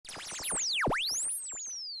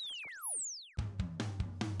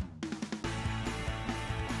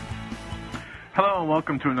Hello and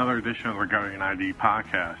welcome to another edition of the Regarding ID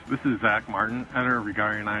podcast. This is Zach Martin, editor of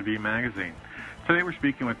Regarding ID magazine. Today we're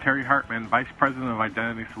speaking with Terry Hartman, Vice President of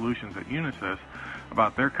Identity Solutions at Unisys,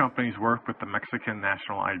 about their company's work with the Mexican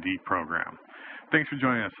National ID program. Thanks for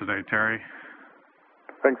joining us today, Terry.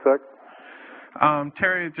 Thanks, Zach.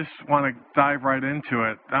 Terry, I just want to dive right into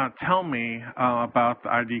it. Tell me about the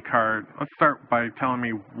ID card. Let's start by telling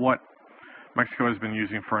me what Mexico has been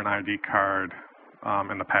using for an ID card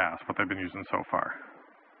in the past, what they've been using so far.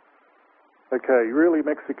 Okay, really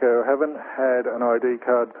Mexico haven't had an ID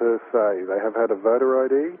card per se. They have had a voter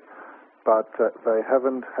ID, but they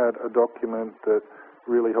haven't had a document that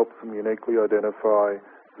really helps them uniquely identify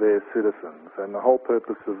their citizens. And the whole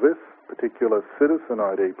purpose of this particular citizen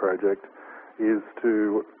ID project is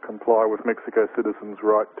to comply with Mexico citizens'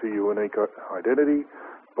 right to unique identity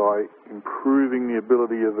by improving the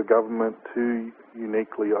ability of the government to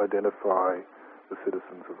uniquely identify the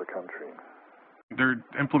citizens of the country. They're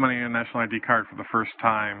implementing a national ID card for the first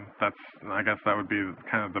time. I guess that would be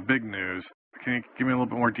kind of the big news. Can you give me a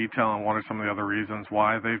little bit more detail on what are some of the other reasons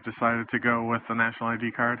why they've decided to go with the national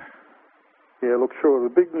ID card? Yeah, look, sure.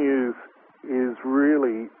 The big news is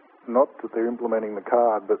really not that they're implementing the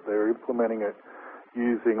card, but they're implementing it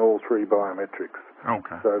using all three biometrics.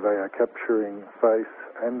 Okay. So they are capturing face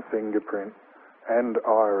and fingerprint and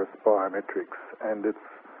iris biometrics, and it's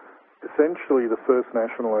essentially the first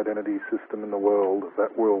national identity system in the world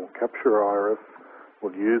that will capture iris,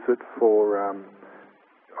 will use it for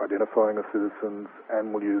identifying the citizens,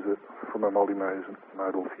 and will use it from a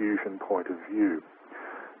multimodal fusion point of view.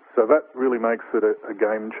 So that really makes it a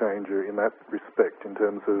game changer in that respect in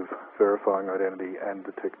terms of verifying identity and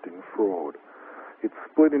detecting fraud. It's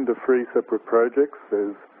split into three separate projects.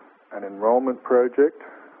 There's an enrolment project,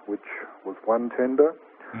 which was one tender,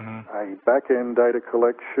 a back-end data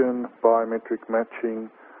collection, biometric matching,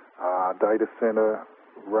 data center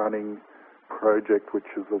running project, which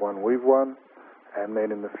is the one we've won, and then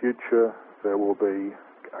in the future there will be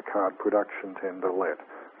a card production tender let.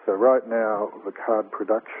 So right now the card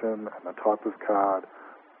production and the type of card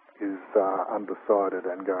is undecided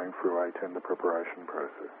and going through a tender preparation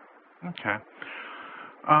process. Okay.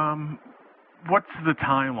 What's the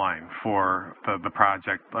timeline for the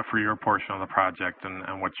project, for your portion of the project,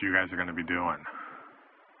 and what you guys are going to be doing?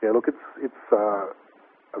 Yeah, look, it's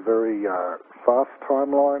a very fast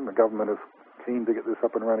timeline. The government is keen to get this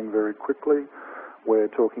up and running very quickly. We're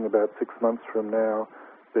talking about 6 months from now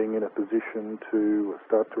being in a position to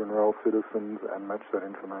start to enroll citizens and match that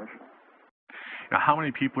information. Now, how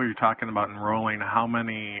many people are you talking about enrolling? How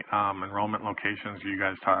many enrollment locations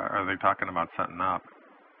are they talking about setting up?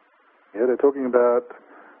 Yeah, they're talking about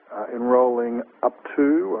enrolling up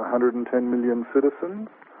to 110 million citizens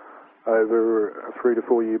over a 3 to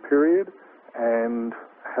 4 year period and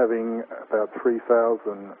having about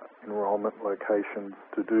 3,000 enrolment locations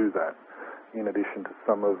to do that, in addition to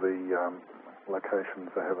some of the locations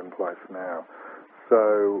they have in place now.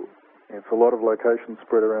 So it's a lot of locations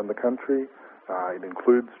spread around the country. It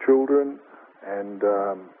includes children, and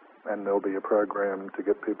there'll be a program to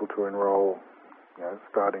get people to enroll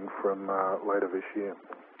starting from later this year.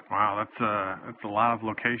 Wow, that's a lot of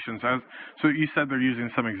locations. So you said they're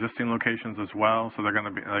using some existing locations as well, so they're going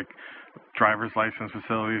to be like driver's license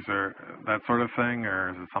facilities or that sort of thing,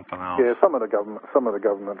 or is it something else? Yeah, some of the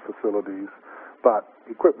government facilities, but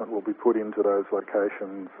equipment will be put into those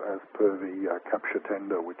locations as per the capture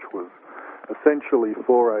tender, which was essentially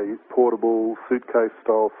for a portable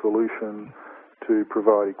suitcase-style solution to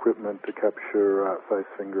provide equipment to capture face,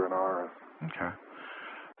 finger, and iris. Okay.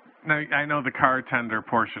 Now, I know the card tender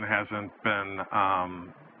portion hasn't been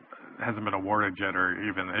awarded yet or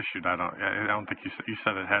even issued. I don't think you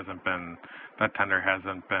said it hasn't been, that tender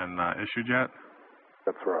hasn't been issued yet?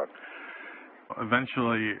 That's right.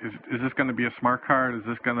 Eventually, is this going to be a smart card? Is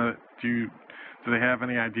this going to do they have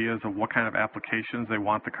any ideas of what kind of applications they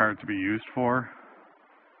want the card to be used for?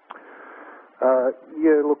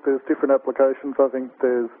 Yeah, look, there's different applications. I think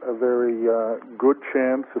there's a very good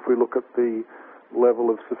chance, if we look at the level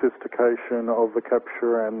of sophistication of the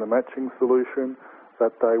capture and the matching solution,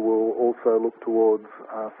 that they will also look towards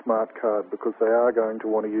smart card, because they are going to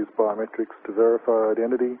want to use biometrics to verify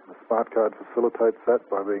identity. The smart card facilitates that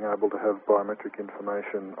by being able to have biometric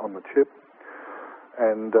information on the chip.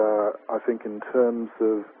 And I think in terms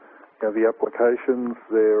of the applications,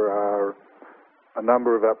 there are a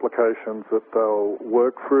number of applications that they'll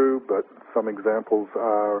work through, but some examples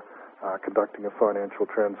are conducting of financial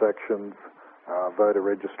transactions, voter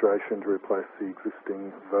registration to replace the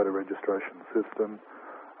existing voter registration system,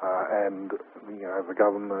 and the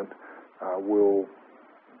government will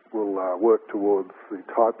will work towards the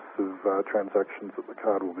types of transactions that the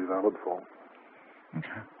card will be valid for.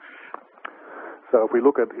 Okay. So if we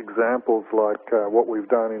look at examples like what we've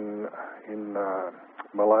done in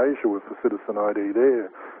Malaysia with the Citizen ID there,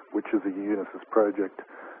 which is a Unisys project,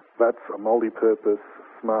 that's a multi-purpose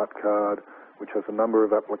smart card which has a number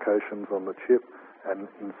of applications on the chip, and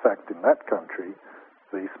in fact in that country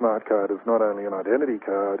the smart card is not only an identity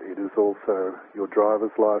card, it is also your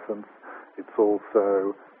driver's license, it's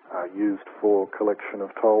also used for collection of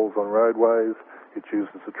tolls on roadways, it's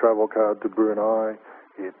used as a travel card to Brunei,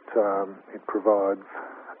 it provides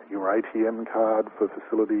your ATM card for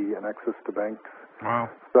facility and access to banks. Wow.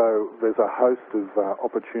 So there's a host of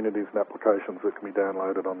opportunities and applications that can be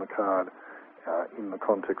downloaded on the card in the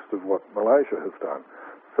context of what Malaysia has done.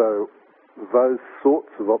 So those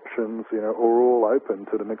sorts of options, are all open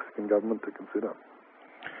to the Mexican government to consider.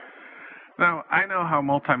 Now, I know how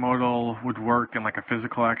multimodal would work in like a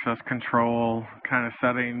physical access control kind of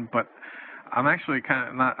setting, but I'm actually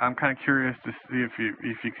kind of curious to see if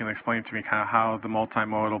you can explain to me kind of how the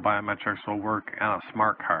multimodal biometrics will work on a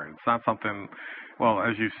smart card. It's not something, well,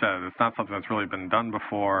 as you said, it's not something that's really been done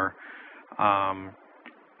before.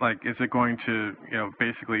 Is it going to,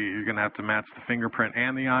 basically you're going to have to match the fingerprint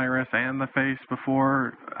and the iris and the face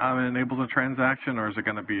before it enables a transaction, or is it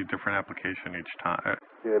going to be a different application each time?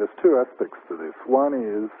 Yeah, there's two aspects to this. One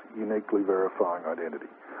is uniquely verifying identity.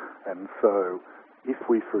 And so if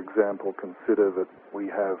we, for example, consider that we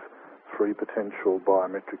have 3 potential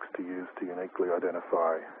biometrics to use to uniquely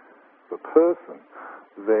identify the person,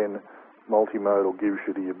 then multimodal gives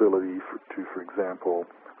you the ability to, for example,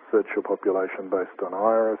 search your population based on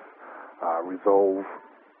iris, resolve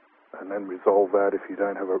that. If you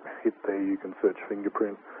don't have a hit there, you can search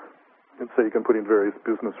fingerprint. And so you can put in various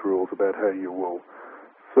business rules about how you will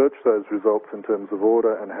search those results in terms of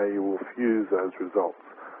order and how you will fuse those results.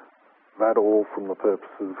 That all from the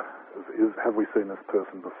purpose of, have we seen this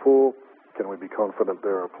person before? Can we be confident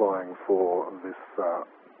they're applying for this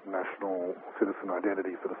national citizen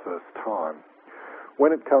identity for the first time?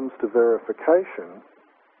 When it comes to verification,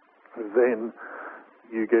 then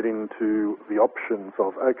you get into the options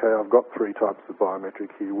of, okay, I've got 3 types of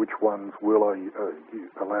biometric here, which ones will I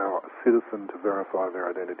allow a citizen to verify their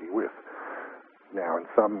identity with? Now, in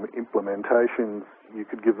some implementations, you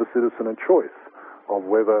could give the citizen a choice of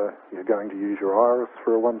whether you're going to use your iris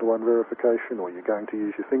for a one-to-one verification, or you're going to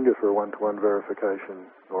use your finger for a one-to-one verification,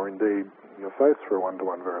 or indeed your face for a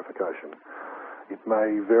one-to-one verification. It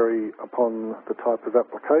may vary upon the type of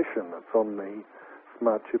application that's on the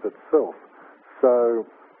smart chip itself. So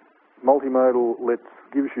multimodal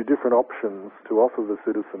gives you different options to offer the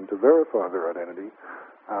citizen to verify their identity,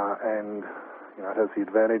 and it has the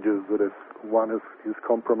advantages that if one is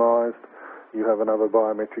compromised, you have another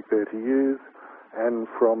biometric there to use. And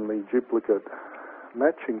from the duplicate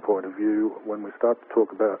matching point of view, when we start to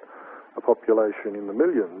talk about a population in the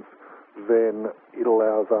millions, then it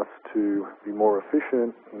allows us to be more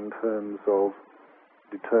efficient in terms of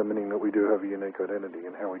determining that we do have a unique identity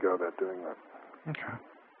and how we go about doing that. Okay.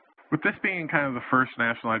 With this being kind of the first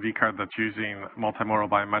national ID card that's using multimodal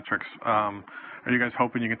biometrics, are you guys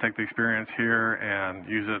hoping you can take the experience here and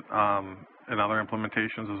use it in other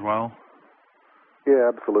implementations as well?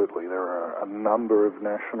 Yeah, absolutely. There are a number of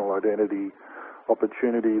national identity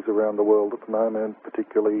opportunities around the world at the moment,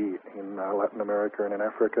 particularly in Latin America and in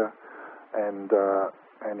Africa, and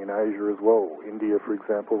in Asia as well. India, for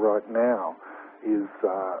example, right now is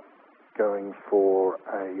going for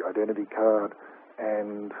a identity card,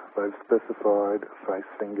 and they've specified face,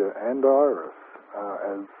 finger, and iris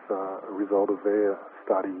as a result of their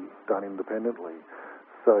study done independently.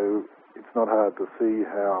 So it's not hard to see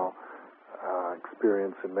how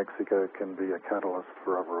experience in Mexico can be a catalyst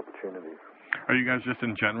for other opportunities. Are you guys just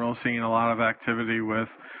in general seeing a lot of activity with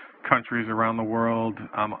countries around the world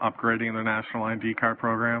upgrading their national ID card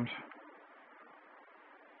programs?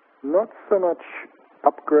 Not so much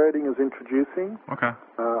upgrading as introducing. Okay.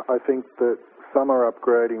 I think that some are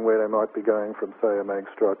upgrading where they might be going from, say, a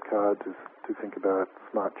Magstripe card to think about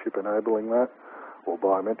smart chip enabling that or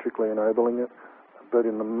biometrically enabling it. But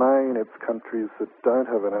in the main, it's countries that don't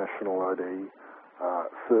have a national ID,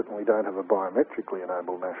 certainly don't have a biometrically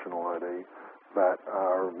enabled national ID, that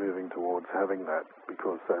are moving towards having that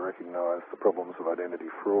because they recognise the problems of identity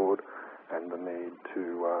fraud and the need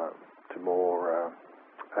to more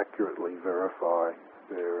accurately verify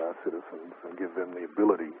their citizens and give them the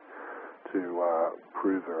ability to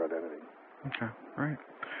prove their identity. Okay, great.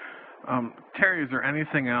 Terry, is there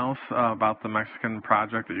anything else about the Mexican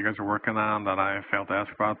project that you guys are working on that I failed to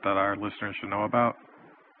ask about that our listeners should know about?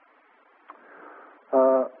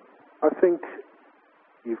 I think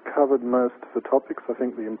you've covered most of the topics. I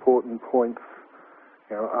think the important points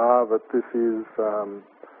are that this is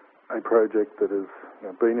a project that has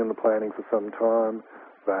been in the planning for some time,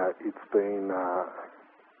 that it's been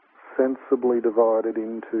sensibly divided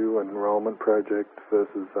into an enrolment project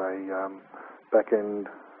versus a back-end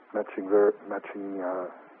matching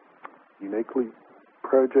uniquely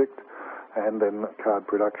project, and then card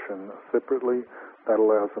production separately. That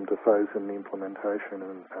allows them to phase in the implementation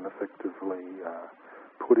and effectively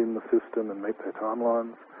put in the system and meet their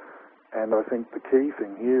timelines. And I think the key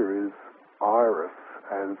thing here is IRIS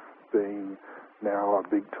has been now a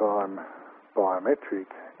big-time biometric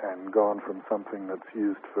and gone from something that's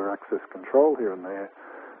used for access control here and there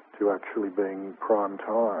to actually being prime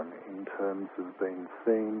time in terms of being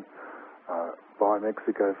seen by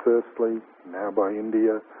Mexico firstly, now by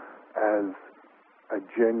India, as a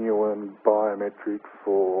genuine biometric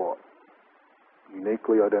for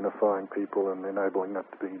uniquely identifying people and enabling that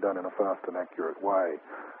to be done in a fast and accurate way.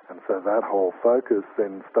 And so that whole focus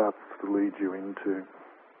then starts to lead you into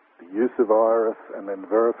the use of IRIS and then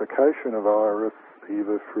verification of IRIS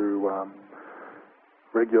either through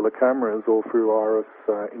regular cameras or through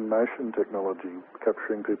IRIS in-motion technology,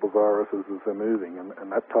 capturing people's irises as they're moving,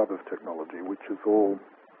 and that type of technology, which is all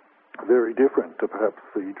very different to perhaps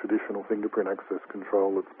the traditional fingerprint access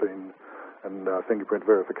control that's been, and fingerprint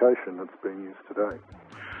verification that's being used today.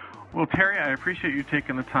 Well, Terry, I appreciate you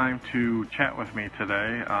taking the time to chat with me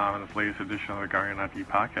today on this latest edition of the Guardian ID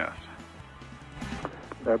podcast.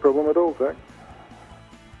 No problem at all, Zach.